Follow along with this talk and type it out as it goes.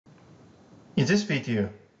In this video,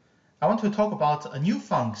 I want to talk about a new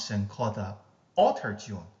function called Outer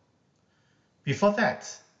Join. Before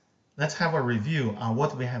that, let's have a review on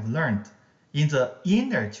what we have learned in the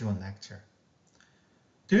Inner Join lecture.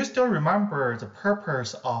 Do you still remember the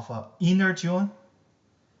purpose of Inner Join?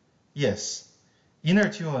 Yes, Inner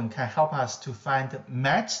Join can help us to find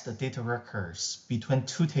matched data records between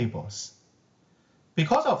two tables.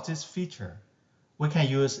 Because of this feature, we can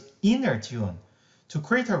use Inner Join to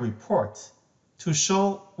create a report to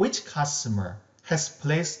show which customer has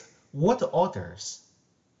placed what orders.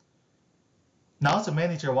 Now the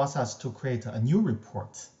manager wants us to create a new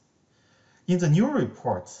report. In the new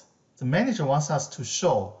report, the manager wants us to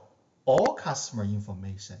show all customer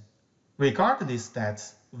information, regardless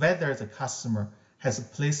that whether the customer has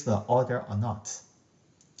placed the order or not.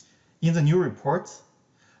 In the new report,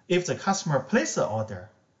 if the customer placed the order,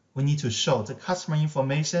 we need to show the customer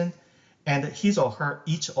information and his or her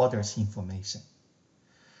each order's information.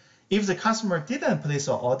 If the customer didn't place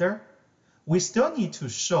an order, we still need to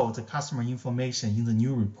show the customer information in the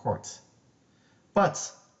new report. But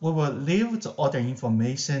we will leave the order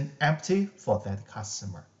information empty for that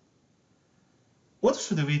customer. What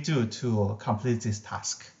should we do to complete this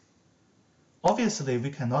task? Obviously,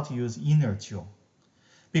 we cannot use Inner Join,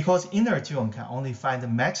 because Inner Join can only find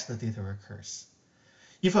matched data records.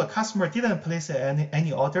 If a customer didn't place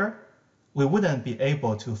any order, we wouldn't be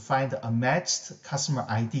able to find a matched customer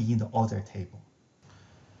ID in the order table.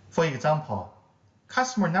 For example,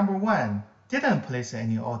 customer number 1 didn't place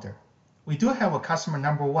any order. We do have a customer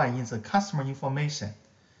number 1 in the customer information,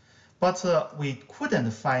 but we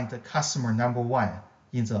couldn't find the customer number 1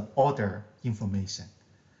 in the order information.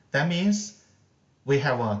 That means we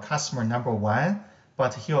have a customer number 1,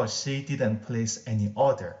 but he or she didn't place any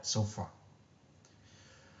order so far.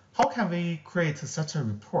 How can we create such a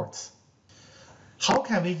report? How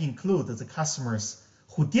can we include the customers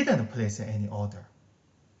who didn't place any order?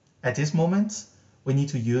 At this moment, we need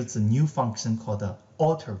to use the new function called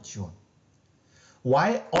Outer Join.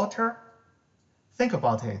 Why outer? Think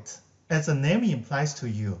about it. As the name implies to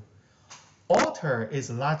you, outer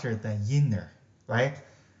is larger than inner, right?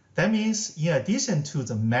 That means in addition to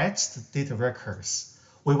the matched data records,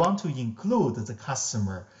 we want to include the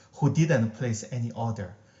customer who didn't place any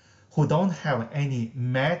order, who don't have any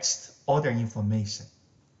matched order information.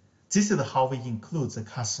 This is how we include the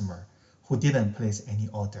customer who didn't place any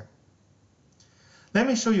order. Let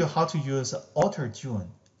me show you how to use Outer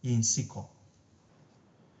Join in Sql.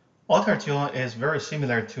 Outer Join is very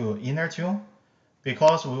similar to Inner Join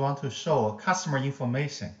because we want to show customer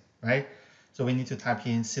information, right? So we need to type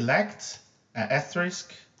in select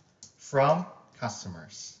asterisk from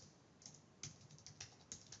customers.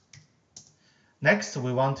 Next,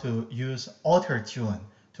 we want to use Outer Join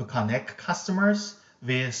to connect customers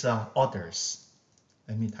with orders.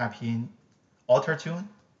 Let me type in Outer Join,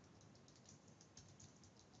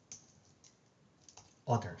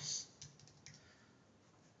 orders.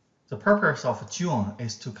 The purpose of join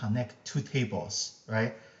is to connect two tables,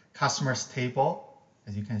 right? Customers table,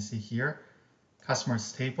 as you can see here,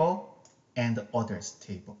 customers table and orders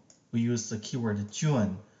table. We use the keyword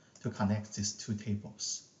join to connect these two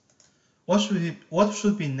tables. What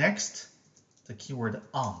should be next? The keyword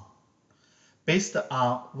on. Based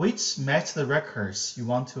on which matched records you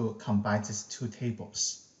want to combine these two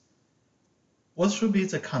tables. What should be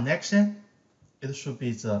the connection? It should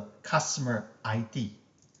be the customer ID.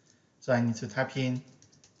 So I need to type in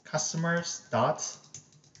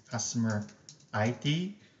customers.customer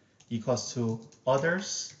ID equals to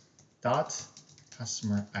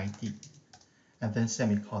orders.customer ID, and then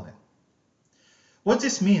semicolon. What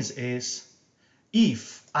this means is,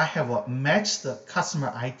 if I have a matched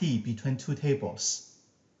customer ID between two tables,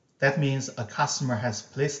 that means a customer has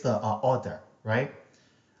placed an order, right?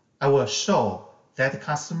 I will show that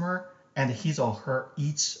customer and his or her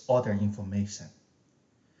each order information.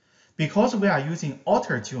 Because we are using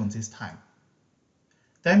Outer Join this time,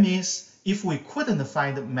 that means if we couldn't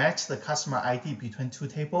find matched customer ID between two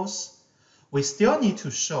tables, we still need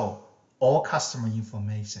to show all customer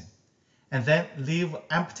information and then leave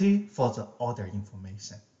empty for the order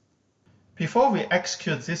information. Before we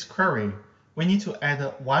execute this query, we need to add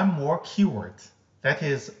one more keyword, that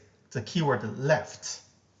is the keyword left.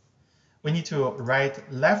 We need to write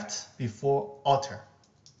left before outer.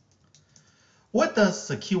 What does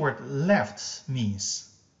the keyword left means?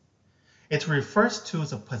 It refers to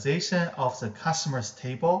the position of the customer's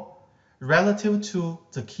table relative to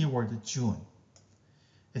the keyword join.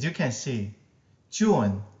 As you can see,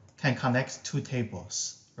 join can connect two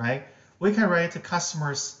tables, right? We can write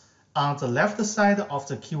customers on the left side of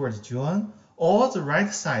the keyword join or the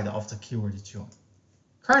right side of the keyword join.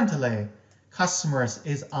 Currently, customers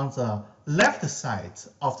is on the left side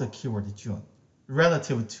of the keyword join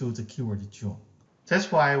relative to the keyword join.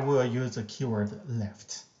 That's why we'll use the keyword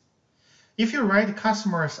left. If you write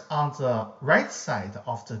customers on the right side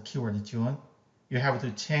of the keyword join, you have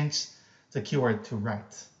to change the keyword to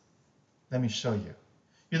right. Let me show you.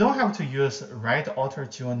 You don't have to use right outer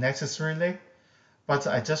join necessarily, but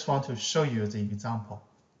I just want to show you the example.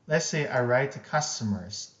 Let's say I write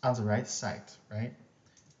customers on the right side, right?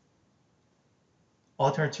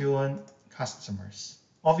 Outer join customers.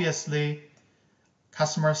 Obviously,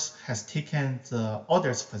 customers has taken the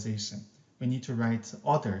orders position. We need to write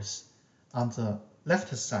orders on the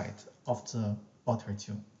left side of the outer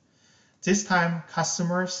join. This time,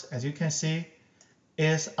 customers, as you can see,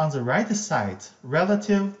 is on the right side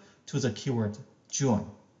relative to the keyword join.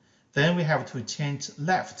 Then we have to change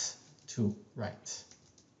left to right.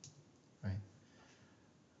 Right?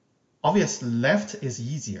 Obviously, left is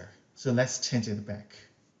easier, so let's change it back.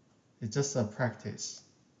 It's just a practice.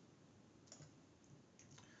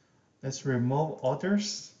 Let's remove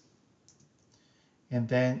orders and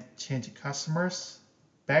then change customers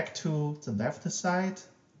back to the left side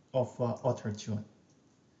of outer join.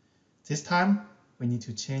 This time, we need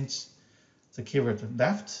to change the keyword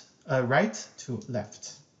right to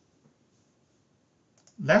left.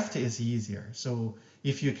 Left is easier, so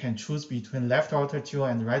if you can choose between left outer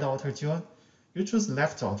join and right outer join, you choose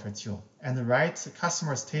left outer join and write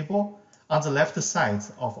customers table on the left side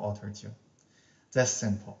of outer join. That's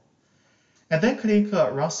simple. And then click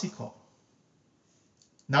Run Sql.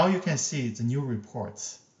 Now you can see the new report,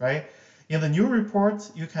 right? In the new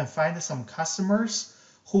report, you can find some customers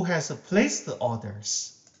who has placed the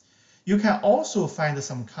orders. You can also find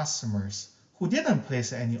some customers who didn't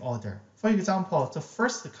place any order. For example, the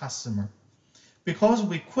first customer. Because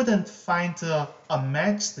we couldn't find a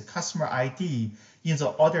matched customer ID in the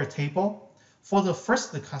order table, for the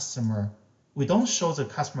first customer, we don't show the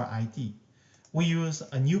customer ID. We use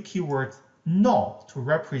a new keyword no to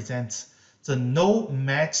represent the no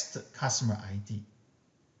matched customer ID.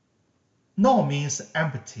 No means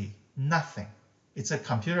empty, nothing. It's a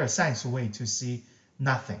computer science way to see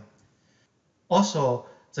nothing. Also,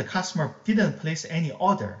 the customer didn't place any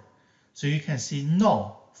order, so you can see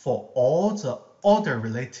no for all the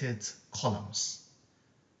order-related columns.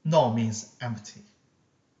 No means empty.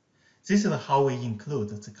 This is how we include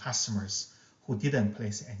the customers who didn't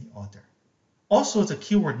place any order. Also, the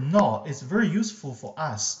keyword no is very useful for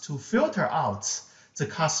us to filter out the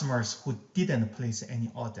customers who didn't place any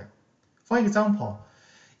order. For example,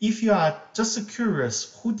 if you are just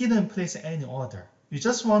curious who didn't place any order, you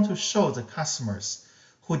just want to show the customers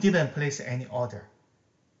who didn't place any order.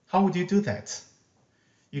 How would you do that?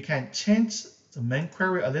 You can change the main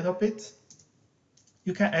query a little bit.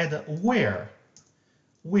 You can add where,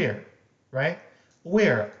 right?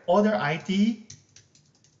 Where order ID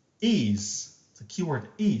is, the keyword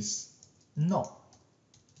is no.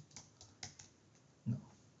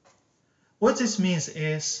 What this means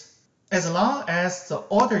is, as long as the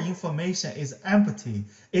order information is empty,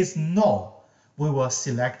 is no, we will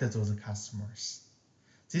select those customers.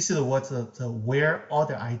 This is what the where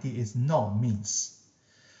order ID is no means.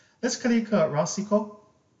 Let's click Run Sql.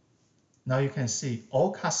 Now you can see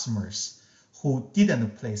all customers who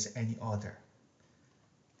didn't place any order.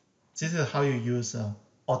 This is how you use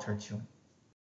Outer Join.